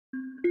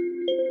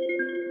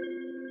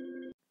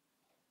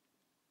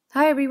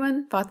Hi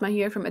everyone, Fatma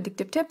here from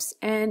Addictive Tips,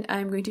 and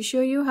I'm going to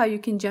show you how you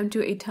can jump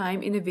to a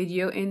time in a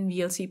video in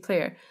VLC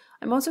Player.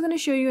 I'm also going to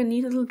show you a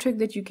neat little trick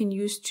that you can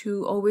use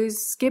to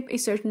always skip a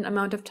certain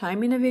amount of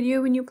time in a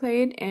video when you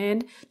play it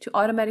and to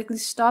automatically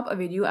stop a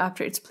video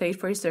after it's played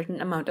for a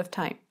certain amount of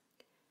time.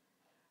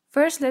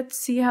 First, let's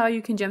see how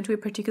you can jump to a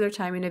particular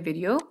time in a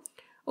video.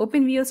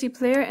 Open VLC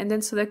Player and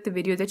then select the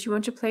video that you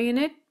want to play in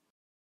it.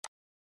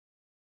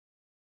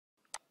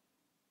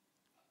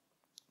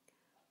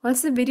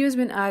 Once the video has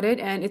been added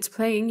and it's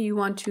playing, you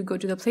want to go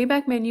to the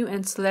playback menu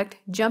and select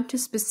Jump to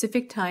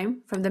Specific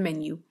Time from the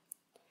menu.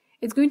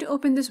 It's going to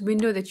open this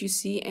window that you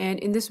see, and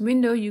in this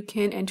window you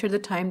can enter the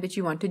time that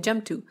you want to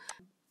jump to.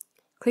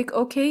 Click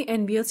OK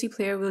and VLC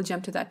Player will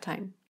jump to that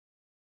time.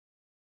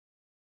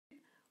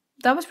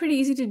 That was pretty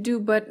easy to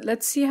do, but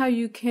let's see how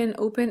you can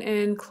open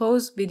and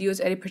close videos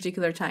at a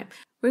particular time.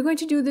 We're going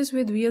to do this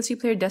with VLC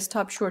Player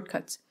desktop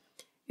shortcuts.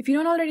 If you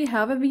don't already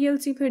have a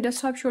VLC Player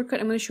desktop shortcut,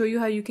 I'm going to show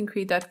you how you can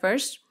create that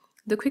first.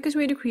 The quickest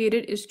way to create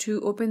it is to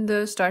open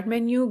the Start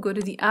menu, go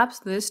to the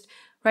Apps list,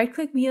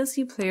 right-click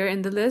VLC Player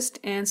in the list,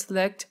 and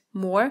select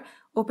More,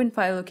 Open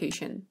File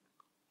Location.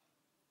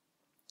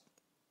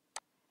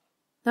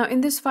 Now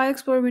in this File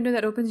Explorer window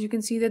that opens, you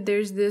can see that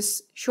there's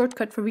this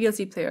shortcut for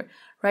VLC Player.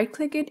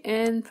 Right-click it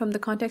and from the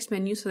context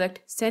menu,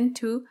 select Send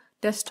to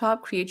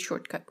Desktop Create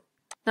Shortcut.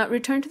 Now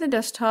return to the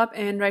desktop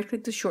and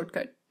right-click the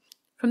shortcut.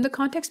 From the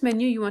context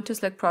menu, you want to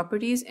select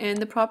Properties, and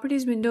the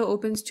Properties window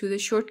opens to the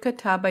Shortcut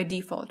tab by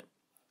default.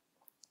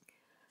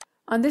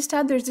 On this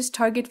tab, there's this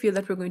target field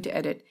that we're going to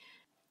edit.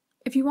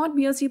 If you want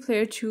VLC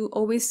Player to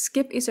always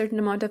skip a certain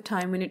amount of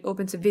time when it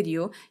opens a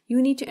video,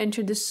 you need to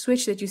enter this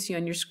switch that you see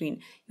on your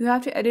screen. You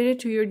have to edit it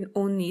to your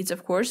own needs,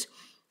 of course.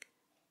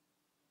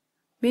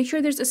 Make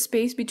sure there's a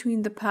space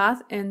between the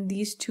path and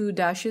these two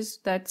dashes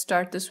that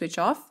start the switch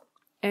off.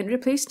 And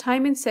replace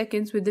time in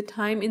seconds with the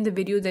time in the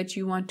video that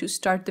you want to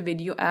start the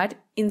video at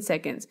in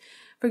seconds.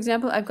 For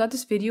example, I've got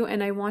this video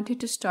and I want it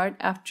to start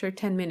after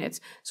 10 minutes.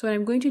 So what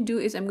I'm going to do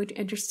is I'm going to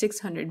enter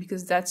 600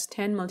 because that's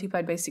 10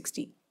 multiplied by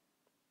 60.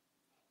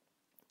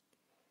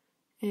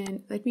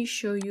 And let me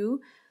show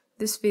you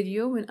this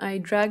video when I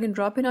drag and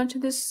drop it onto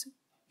this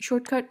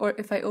shortcut, or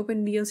if I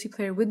open VLC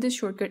Player with this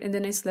shortcut and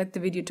then I select the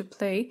video to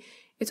play,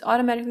 it's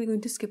automatically going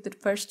to skip the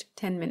first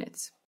 10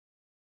 minutes.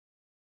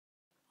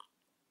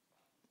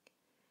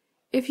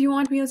 If you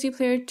want VLC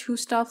Player to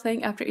stop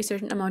playing after a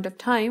certain amount of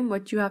time,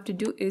 what you have to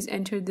do is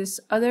enter this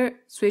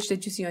other switch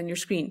that you see on your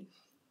screen.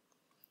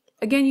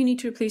 Again, you need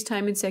to replace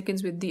time in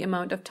seconds with the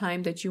amount of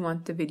time that you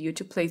want the video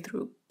to play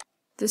through.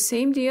 The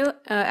same deal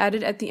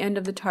added at the end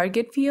of the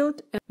target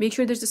field. Make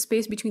sure there's a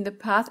space between the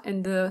path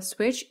and the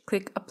switch.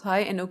 Click Apply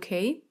and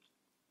OK.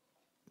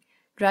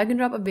 Drag and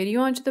drop a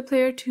video onto the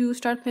player to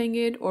start playing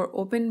it, or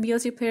open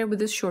VLC Player with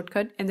this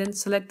shortcut and then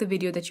select the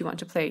video that you want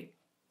to play.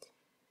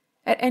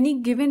 At any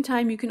given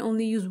time, you can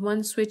only use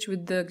one switch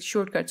with the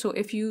shortcut. So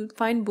if you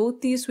find both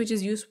these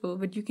switches useful,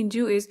 what you can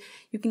do is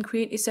you can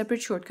create a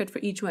separate shortcut for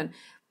each one.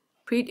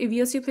 Create a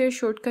VLC Player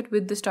shortcut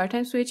with the start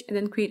time switch and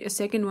then create a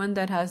second one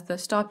that has the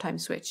stop time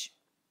switch.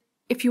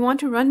 If you want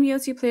to run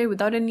VLC Player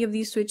without any of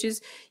these switches,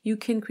 you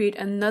can create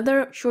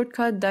another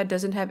shortcut that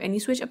doesn't have any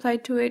switch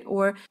applied to it,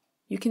 or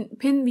you can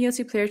pin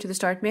VLC Player to the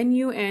start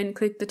menu and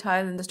click the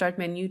tile in the start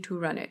menu to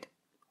run it.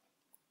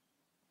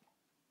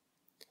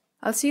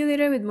 I'll see you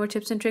later with more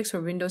tips and tricks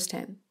for Windows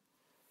 10.